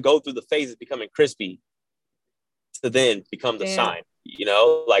never going to go through the phases becoming crispy to then become the shine, you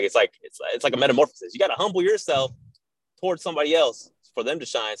know? Like, it's like a metamorphosis. You got to humble yourself towards somebody else for them to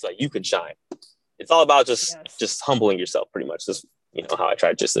shine so that you can shine. It's all about just humbling yourself, pretty much. Just, you know, how I try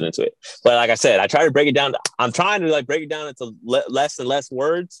to just get into it. But like I said, I try to break it down. I'm trying to like break it down into less and less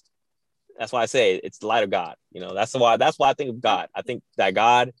words. That's why I say it's the light of God. You know, that's why I think of God. I think that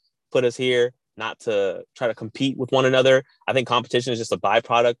God put us here not to try to compete with one another. I think competition is just a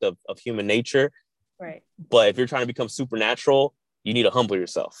byproduct of human nature. Right. But if you're trying to become supernatural, you need to humble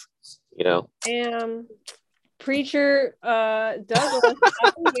yourself, you know? Preacher Douglas,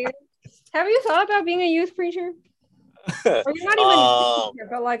 have you thought about being a youth preacher? Or you're not even a preacher,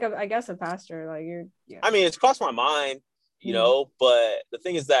 but like I guess a pastor. Like you're. Yeah. I mean, it's crossed my mind, you know. But the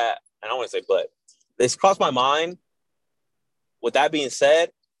thing is that, and I don't want to say, but it's crossed my mind. With that being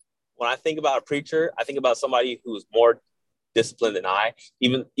said, when I think about a preacher, I think about somebody who's more disciplined than I.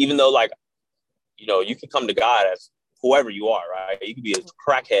 Even though, like, you know, you can come to God as whoever you are, right? You could be a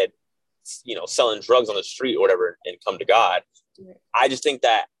crackhead, you know, selling drugs on the street or whatever, and come to God. I just think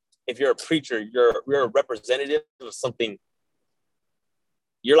that if you're a preacher, you're a representative of something.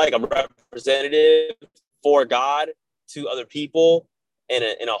 You're like a representative for God to other people in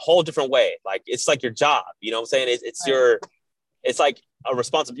a whole different way. Like, it's like your job, you know what I'm saying? It's like a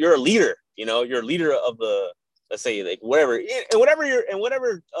responsibility. You're a leader, you know, you're a leader of the, let's say, like whatever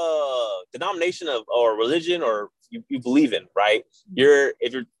denomination or religion or you believe in, right?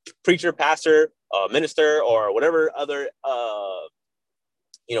 If you're preacher, pastor, minister, or whatever other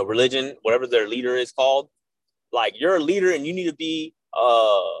you know, religion, whatever their leader is called, like, you're a leader and you need to be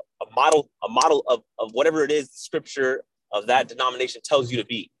a model of whatever it is the scripture of that denomination tells you to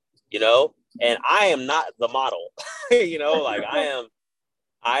be, you know? And I am not the model. You know, like,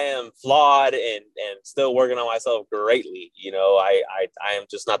 I am flawed and still working on myself greatly. You know, I am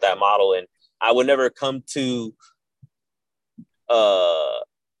just not that model, and I would never come to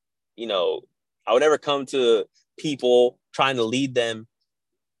you know, I would never come to people trying to lead them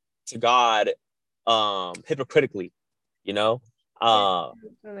to God hypocritically, you know. That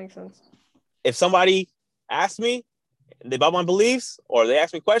makes sense. If somebody asks me about my beliefs or they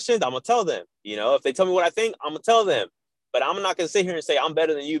ask me questions, I'm gonna tell them. You know, if they tell me what I think, I'm gonna tell them. But I'm not gonna sit here and say I'm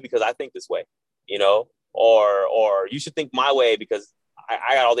better than you because I think this way, you know, or you should think my way because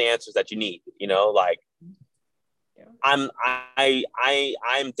I got all the answers that you need. You know, like, I'm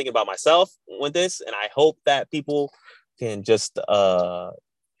thinking about myself with this, and I hope that people can just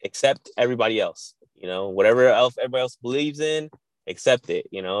accept everybody else. You know, whatever else everybody else believes in, accept it.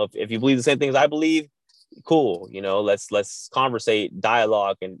 You know, if you believe the same things I believe, cool. You know, let's conversate,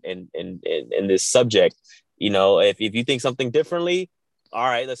 dialogue, and this subject. You know, if you think something differently, all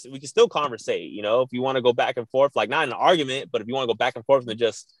right, we can still conversate. You know, if you want to go back and forth, like, not an argument, but if you want to go back and forth and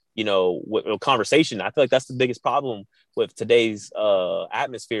just, you know, with conversation, I feel like that's the biggest problem with today's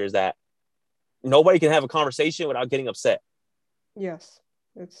atmosphere, is that nobody can have a conversation without getting upset. Yes,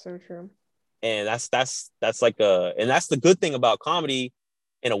 it's so true. And that's like and that's the good thing about comedy,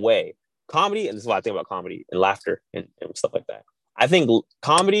 in a way. Comedy, and this is what I think about comedy and laughter and stuff like that. I think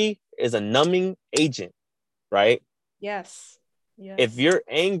comedy is a numbing agent, right? Yes. If you're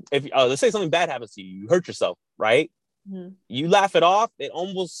angry, let's say something bad happens to you, you hurt yourself, right? You laugh it off, it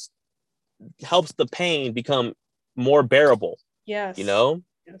almost helps the pain become more bearable. Yes. You know?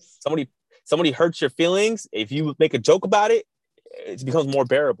 Yes. Somebody hurts your feelings. If you make a joke about it, it becomes more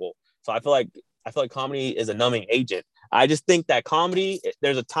bearable. So I feel like comedy is a numbing agent. I just think that comedy,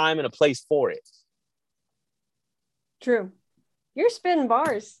 there's a time and a place for it. True. You're spinning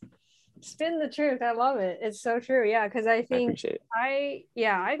bars. Spin the truth. I love it. It's so true. Yeah, because I I think appreciate it.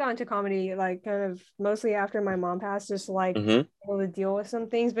 I got into comedy like kind of mostly after my mom passed, just like Mm-hmm. able to deal with some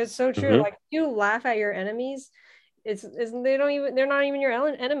things. But it's so true. Mm-hmm. Like you laugh at your enemies, it's they're not even your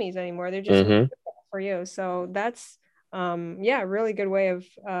enemies anymore. They're just Mm-hmm. for you. So that's yeah, a really good way of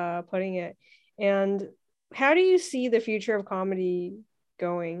putting it. And how do you see the future of comedy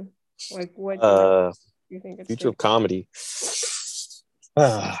going? Like what direction Uh, do you think it's future of taking? comedy.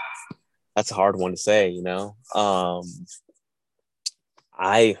 That's a hard one to say, you know.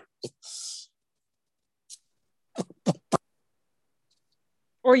 I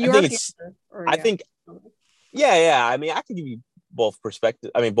Or I your think it's future? Or I yeah. think yeah. I mean, I can give you both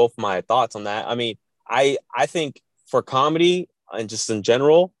perspective. I mean, both my thoughts on that. I mean, I think for comedy and just in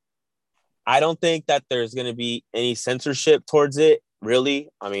general, I don't think that there's going to be any censorship towards it. Really,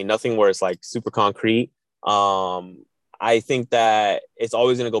 I mean, nothing where it's like super concrete. Um, I think that it's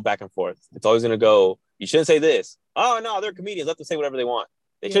always going to go back and forth. It's always going to go. You shouldn't say this. Oh no, they're comedians. Let them say whatever they want.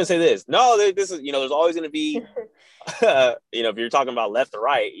 They Yeah. shouldn't say this. No, this is, you know. There's always going to be you know, if you're talking about left or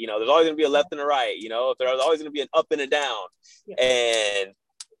right, you know, there's always going to be a left and a right, you know, there's always going to be an up and a down. Yeah. And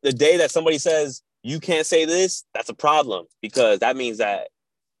the day that somebody says, you can't say this, that's a problem because that means that,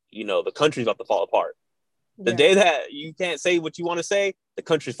 you know, the country's about to fall apart. The Yeah. day that you can't say what you want to say, the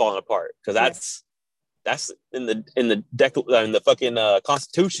country's falling apart because Yeah. that's in the fucking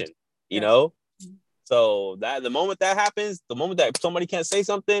Constitution, you Yeah. know? So that the moment that happens, the moment that somebody can't say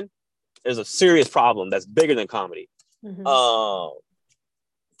something, there's a serious problem that's bigger than comedy. Mhm.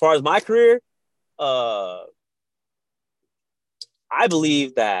 As far as my career, uh, I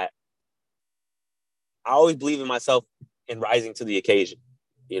believe that I always believe in myself in rising to the occasion.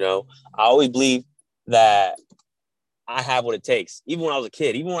 You know, I always believe that I have what it takes. Even when I was a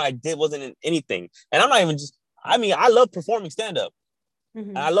kid, even when I did wasn't in anything, and I'm not even just. I mean, I love performing stand up,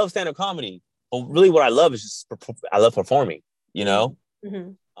 and I love stand up comedy. But really, what I love is just I love performing. You know,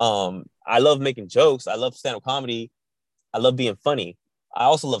 Mm-hmm. I love making jokes. I love stand up comedy. I love being funny. I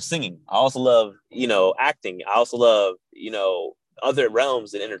also love singing. I also love, you know, acting. I also love, you know, other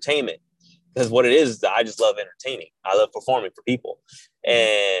realms in entertainment. Because what it is that I just love entertaining. I love performing for people.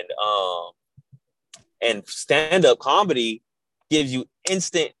 And stand-up comedy gives you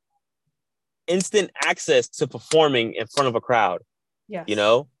instant access to performing in front of a crowd. Yes. You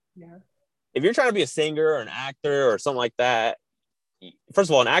know? Yeah. If you're trying to be a singer or an actor or something like that, first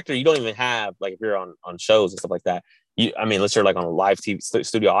of all, an actor, you don't even have, like, if you're on shows and stuff like that, I mean, unless you're like on a live TV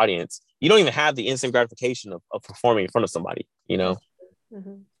studio audience, you don't even have the instant gratification of performing in front of somebody, you know?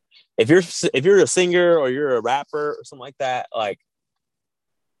 Mm-hmm. If you're a singer or you're a rapper or something like that, like,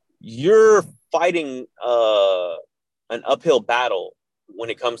 you're fighting an uphill battle when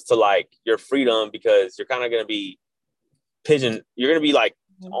it comes to like your freedom because you're kind of going to be you're going to be like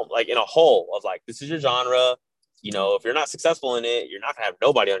in a hole of like, this is your genre. You know, if you're not successful in it, you're not gonna have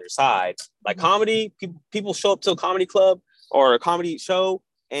nobody on your side. Like comedy, people show up to a comedy club or a comedy show,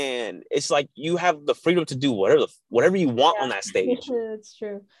 and it's like you have the freedom to do whatever you want on that stage. That's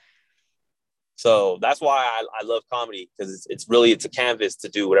true. So that's why I love comedy, because it's a canvas to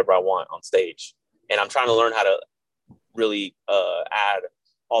do whatever I want on stage, and I'm trying to learn how to really add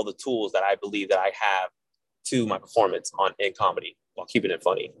all the tools that I believe that I have to my performance in comedy while keeping it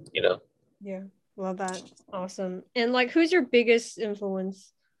funny. You know. Yeah. Love that. Awesome. And like, who's your biggest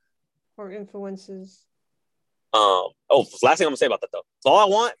influence or influences? Last thing I'm gonna say about that though. So all I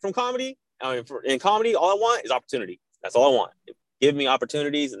want from comedy, in comedy, all I want is opportunity. That's all I want. Give me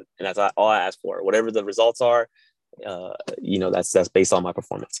opportunities, and that's all I ask for. Whatever the results are, you know, that's based on my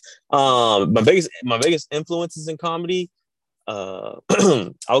performance. My biggest influences in comedy, I'll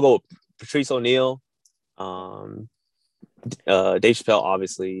go with Patrice O'Neal, Dave Chappelle,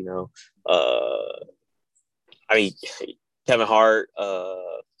 obviously, you know, I mean, Kevin Hart,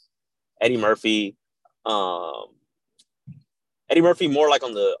 Eddie Murphy, um, Eddie Murphy more like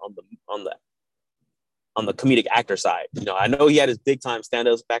on the comedic actor side. You know, I know he had his big time stand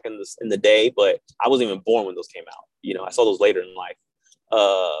ups back in the day, but I wasn't even born when those came out. You know, I saw those later in life.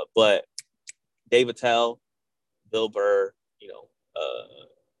 But Dave Attell, Bill Burr, you know,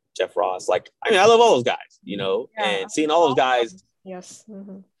 Jeff Ross. Like, I mean, I love all those guys. You know, and seeing all those guys. Yes.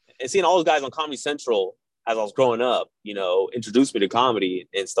 Mm-hmm. And seeing all those guys on Comedy Central as I was growing up, you know, introduced me to comedy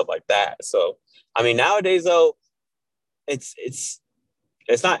and stuff like that. So, I mean, nowadays though, it's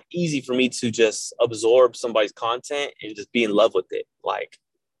not easy for me to just absorb somebody's content and just be in love with it. Like,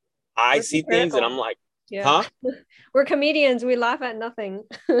 I We're see too things and critical. I'm like, Yeah. huh? We're comedians. We laugh at nothing.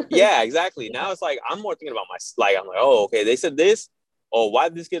 Yeah, exactly. Now it's like I'm more thinking about like I'm like, oh, okay, they said this. Oh, why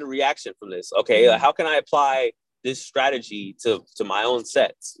did this get a reaction from this? Okay, Mhm. how can I apply this strategy to my own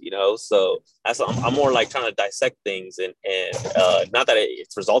sets? So I'm more like trying to dissect things and not that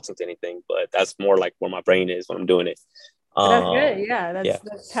it's resulting to anything, but that's more like where my brain is when I'm doing it. But that's good. Um, Yeah, yeah.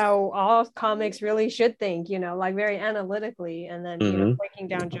 that's how all comics really should think, like very analytically, and then Mm-hmm. breaking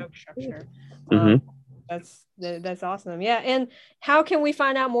down joke structure. Um, Mm-hmm. that's awesome. Yeah. And how can we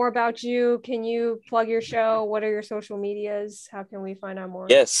find out more about you? Can you plug your show? What are your social medias? How can we find out more?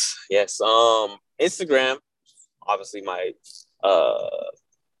 Yes, yes. Instagram, obviously my uh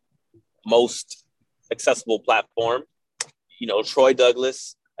most accessible platform. Troy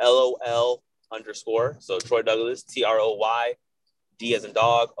Douglas, LOL_. So Troy Douglas, TROY, D as in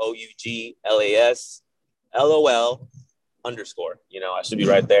dog, OUGLAS, LOL_. I should be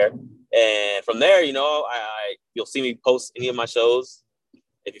right there. And from there, you'll see me post any of my shows.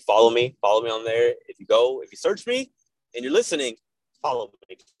 If you follow me on there. If you search me and you're listening, follow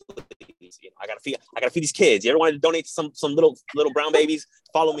me. I gotta feed these kids. You ever wanted to donate to some little brown babies?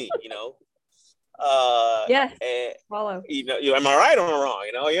 Follow me. Yes, And follow. am I right or am I wrong?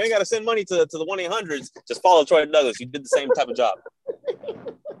 You ain't got to send money to the 1-800s. Just follow Troy Douglas. You did the same type of job.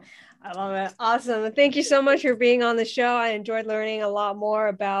 I love it. Awesome. Thank you so much for being on the show. I enjoyed learning a lot more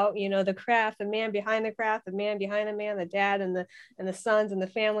about, the craft, the man behind the craft, the man behind the man, the dad and the sons and the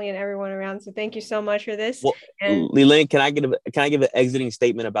family and everyone around. So thank you so much for this. Well, And Leland, can I give an exiting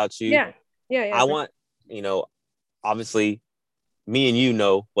statement about you? yeah. I want, obviously me and you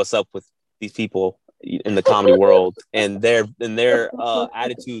know what's up with these people in the comedy world and their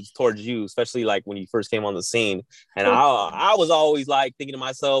attitudes towards you, especially like when you first came on the scene. And I was always like thinking to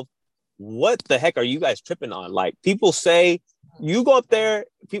myself, what the heck are you guys tripping on? Like, people say, you go up there,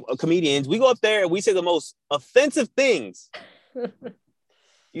 comedians, we go up there and we say the most offensive things.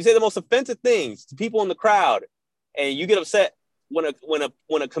 You say the most offensive things to people in the crowd, and you get upset when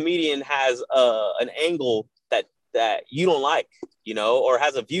a comedian has an angle that you don't like, or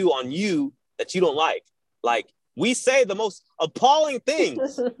has a view on you that you don't like. Like, we say the most appalling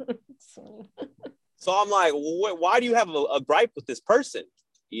things. So I'm like, why do you have a gripe with this person?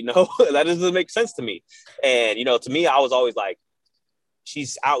 That doesn't make sense to me. And, to me, I was always like,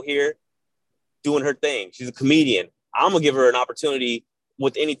 she's out here doing her thing. She's a comedian. I'm going to give her an opportunity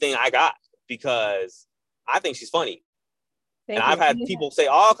with anything I got because I think she's funny. And I've had people say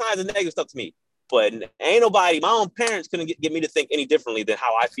all kinds of negative stuff to me, but ain't nobody, my own parents couldn't get me to think any differently than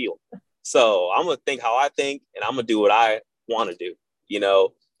how I feel. So I'm going to think how I think, and I'm going to do what I want to do,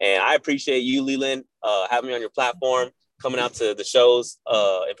 and I appreciate you, Leland, having me on your platform, coming out to the shows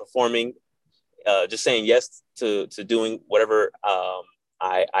and performing, just saying yes to doing whatever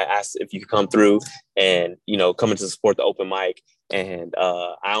I asked if you could come through and, coming to support the open mic. And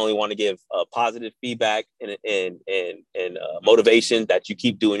I only want to give positive feedback and motivation that you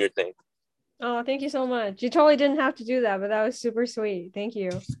keep doing your thing. Oh, thank you so much. You totally didn't have to do that, but that was super sweet. Thank you.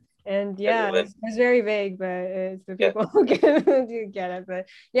 And yeah, it was very vague, but it's the people who do get it. But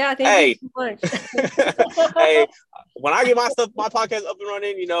yeah, thank you so much. Hey, when I get my podcast up and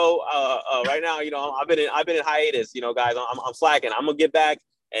running, right now, I've been in hiatus, guys. I'm slacking. I'm gonna get back,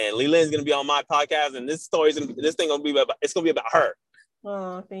 and Leland's gonna be on my podcast, and this thing gonna be about her.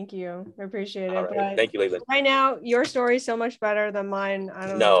 Oh, thank you. I appreciate it. All right. Thank you, Leland. Right now, your story is so much better than mine. I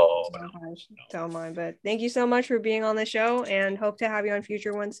don't know how I should tell mine, but thank you so much for being on the show and hope to have you on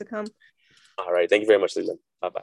future ones to come. All right. Thank you very much, Leland. Bye-bye.